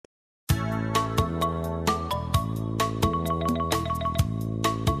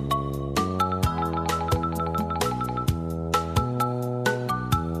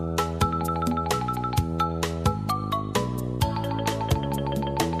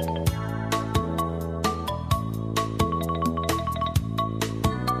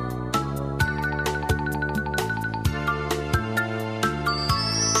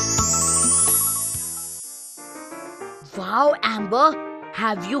Amber,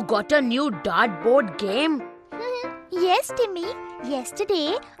 have you got a new dartboard game? Yes, Timmy.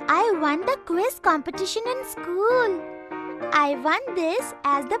 Yesterday, I won the quiz competition in school. I won this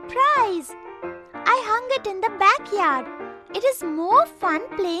as the prize. I hung it in the backyard. It is more fun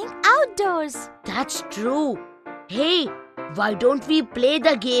playing outdoors. That's true. Hey, why don't we play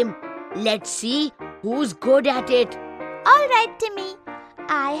the game? Let's see who's good at it. All right, Timmy.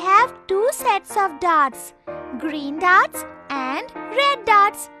 I have 2 sets of darts. Green darts and red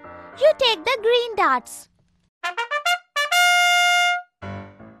darts. You take the green darts.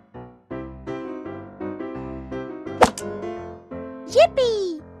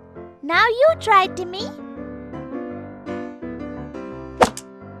 Yippee! Now you try, Timmy.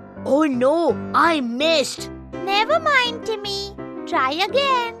 Oh no, I missed. Never mind, Timmy. Try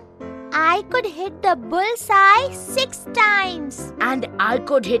again. I could hit the bullseye 6 times. And I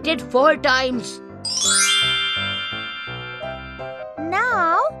could hit it 4 times.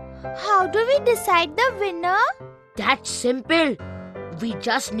 Now, how do we decide the winner? That's simple. We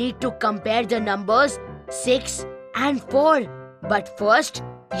just need to compare the numbers 6 and 4. But first,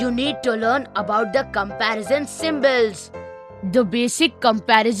 you need to learn about the comparison symbols. The basic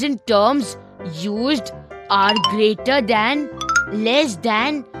comparison terms used are greater than, less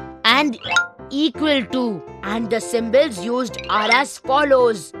than, and equal to. And the symbols used are as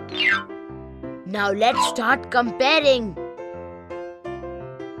follows. Now let's start comparing.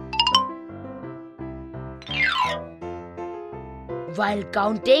 While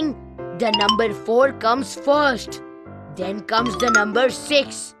counting, the number 4 comes first. Then comes the number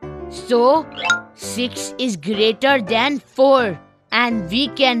 6. So, 6 is greater than 4. And we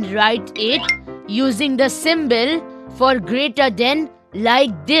can write it using the symbol for greater than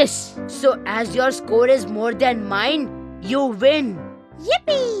like this. So, as your score is more than mine, you win.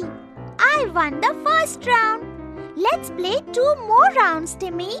 Yippee! I won the first round. Let's play 2 more rounds,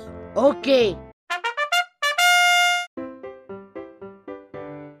 Timmy. Okay.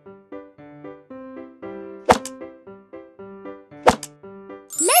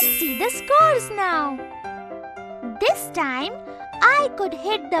 Let's see the scores now. This time, I could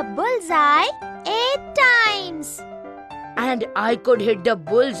hit the bullseye 8 times. And I could hit the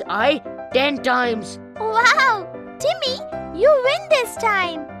bullseye 10 times. Wow! Timmy, you win this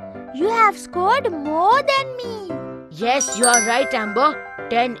time. You have scored more than me. Yes, you are right, Amber.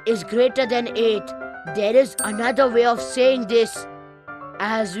 10 is greater than 8. There is another way of saying this.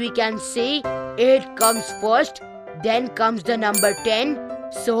 As we can see, 8 comes first, then comes the number 10.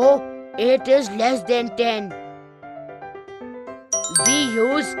 So, 8 is less than 10. We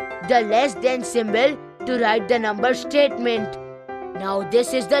use the less than symbol to write the number statement. Now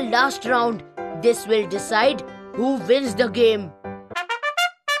this is the last round. This will decide who wins the game.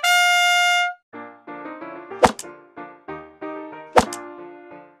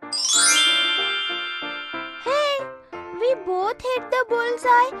 Hey, we both hit the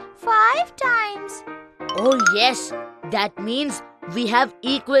bullseye 5 times. Oh yes, that means we have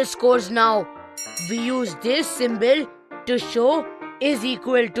equal scores now. We use this symbol to show is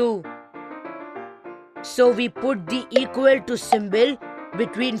equal to. So we put the equal to symbol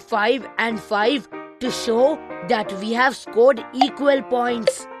between 5 and 5 to show that we have scored equal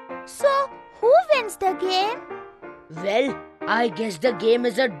points. So, who wins the game? Well, I guess the game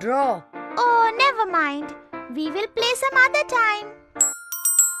is a draw. Oh, never mind. We will play some other time.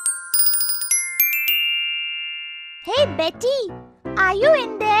 Hey, Betty. Are you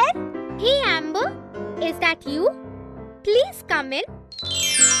in there? Hey, Amber. Is that you? Please come in.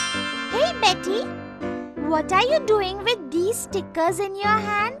 Hey, Betty. What are you doing with these stickers in your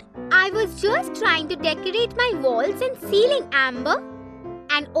hand? I was just trying to decorate my walls and ceiling, Amber.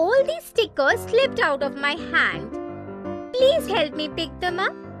 And all these stickers slipped out of my hand. Please help me pick them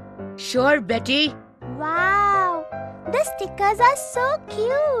up. Sure, Betty. Wow. The stickers are so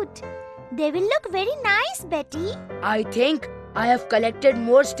cute. They will look very nice, Betty. I think I have collected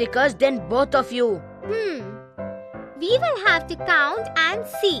more stickers than both of you. We will have to count and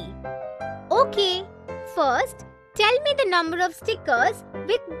see. Okay. First, tell me the number of stickers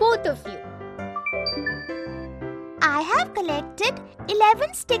with both of you. I have collected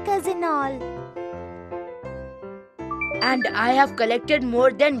 11 stickers in all. And I have collected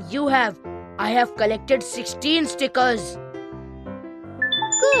more than you have. I have collected 16 stickers.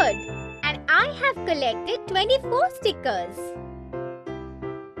 Good. And I have collected 24 stickers.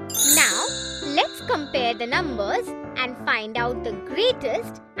 Now, let's compare the numbers and find out the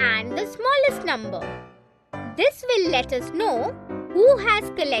greatest and the smallest number. This will let us know who has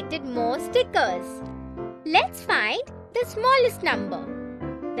collected more stickers. Let's find the smallest number.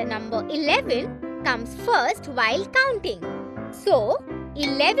 The number 11 comes first while counting. So,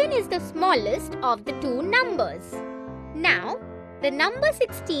 11 is the smallest of the two numbers. Now, the number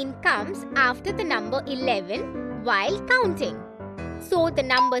 16 comes after the number 11 while counting. So, the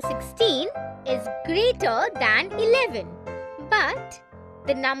number 16 is greater than 11. But,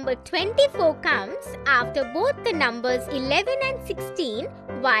 the number 24 comes after both the numbers 11 and 16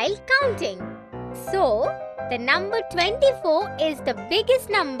 while counting. So, the number 24 is the biggest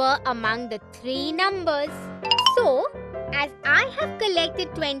number among the three numbers. So, as I have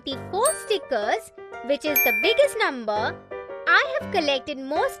collected 24 stickers, which is the biggest number, I have collected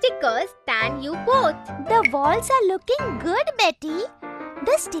more stickers than you both. The walls are looking good, Betty.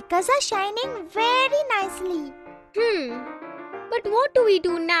 The stickers are shining very nicely. But what do we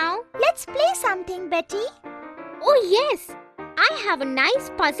do now? Let's play something, Betty. Oh yes, I have a nice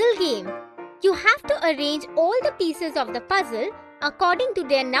puzzle game. You have to arrange all the pieces of the puzzle according to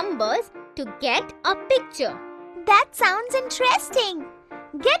their numbers to get a picture. That sounds interesting.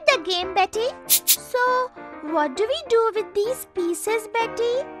 Get the game, Betty. So, what do we do with these pieces,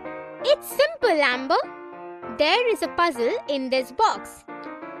 Betty? It's simple, Amber. There is a puzzle in this box.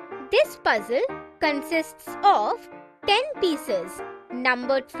 This puzzle consists of 10 pieces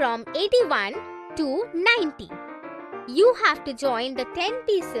numbered from 81 to 90. You have to join the 10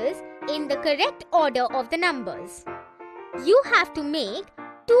 pieces in the correct order of the numbers. You have to make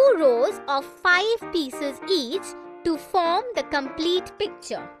 2 rows of 5 pieces each to form the complete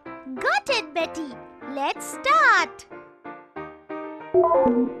picture. Got it, Betty. Let's start.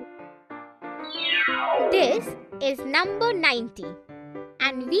 This is number 90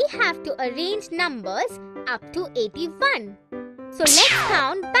 and we have to arrange numbers up to 81. So let's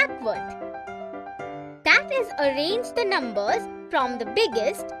count backward. That is, arrange the numbers from the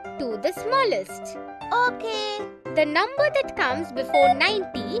biggest to the smallest. Okay. The number that comes before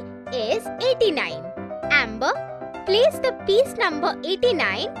 90 is 89. Amber, place the piece number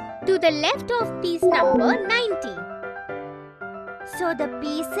 89 to the left of piece number 90. So the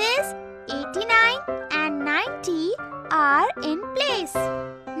pieces 89 and 90 are in place.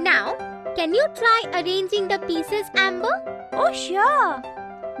 Now, can you try arranging the pieces, Amber? Oh, sure.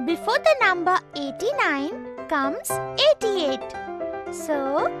 Before the number 89 comes 88.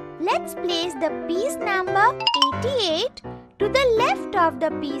 So, let's place the piece number 88 to the left of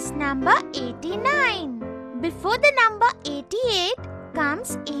the piece number 89. Before the number 88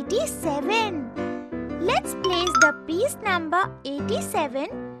 comes 87. Let's place the piece number 87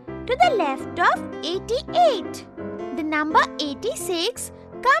 to the left of 88. The number 86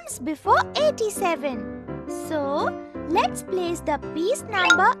 comes before 87. So, let's place the piece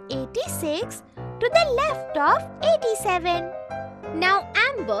number 86 to the left of 87. Now,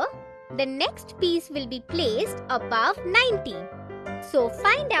 Amber, the next piece will be placed above 90. So,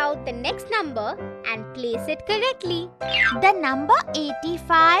 find out the next number and place it correctly. The number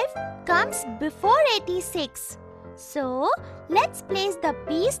 85 comes before 86. So, let's place the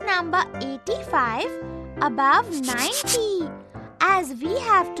piece number 85 above 90, as we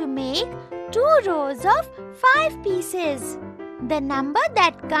have to make 2 rows of 5 pieces. The number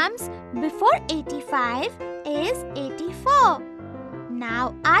that comes before 85 is 84.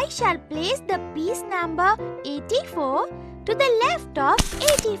 Now I shall place the piece number 84 to the left of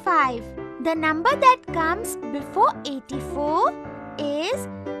 85. The number that comes before 84 is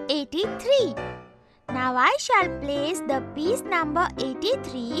 83. Now I shall place the piece number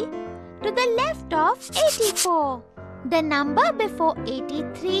 83 to the left of 84. The number before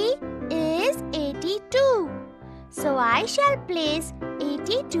 83 is 82. So I shall place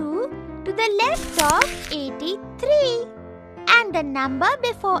 82 to the left of 83. And the number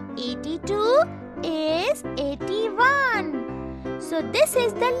before 82 is 81. So this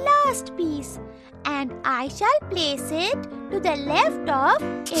is the last piece. And I shall place it to the left of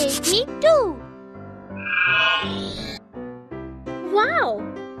 82.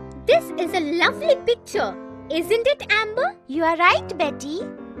 Wow! This is a lovely picture, isn't it, Amber? You are right, Betty.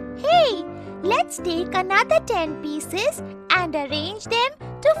 Hey, let's take another 10 pieces and arrange them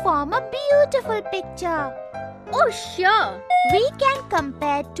to form a beautiful picture. Oh, sure. We can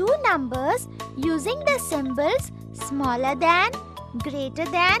compare two numbers using the symbols smaller than, greater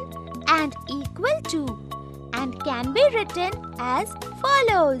than and equal to, and can be written as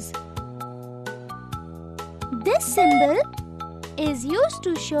follows. This symbol is used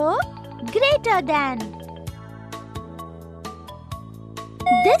to show greater than.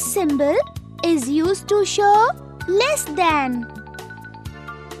 This symbol is used to show less than.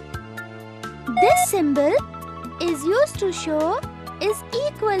 This symbol is used to show is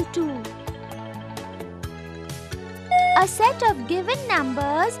equal to. A set of given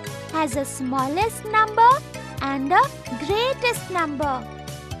numbers has a smallest number and the greatest number.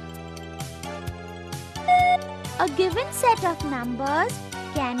 A given set of numbers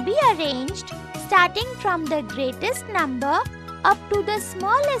can be arranged starting from the greatest number up to the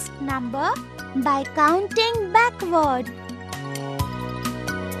smallest number by counting backward.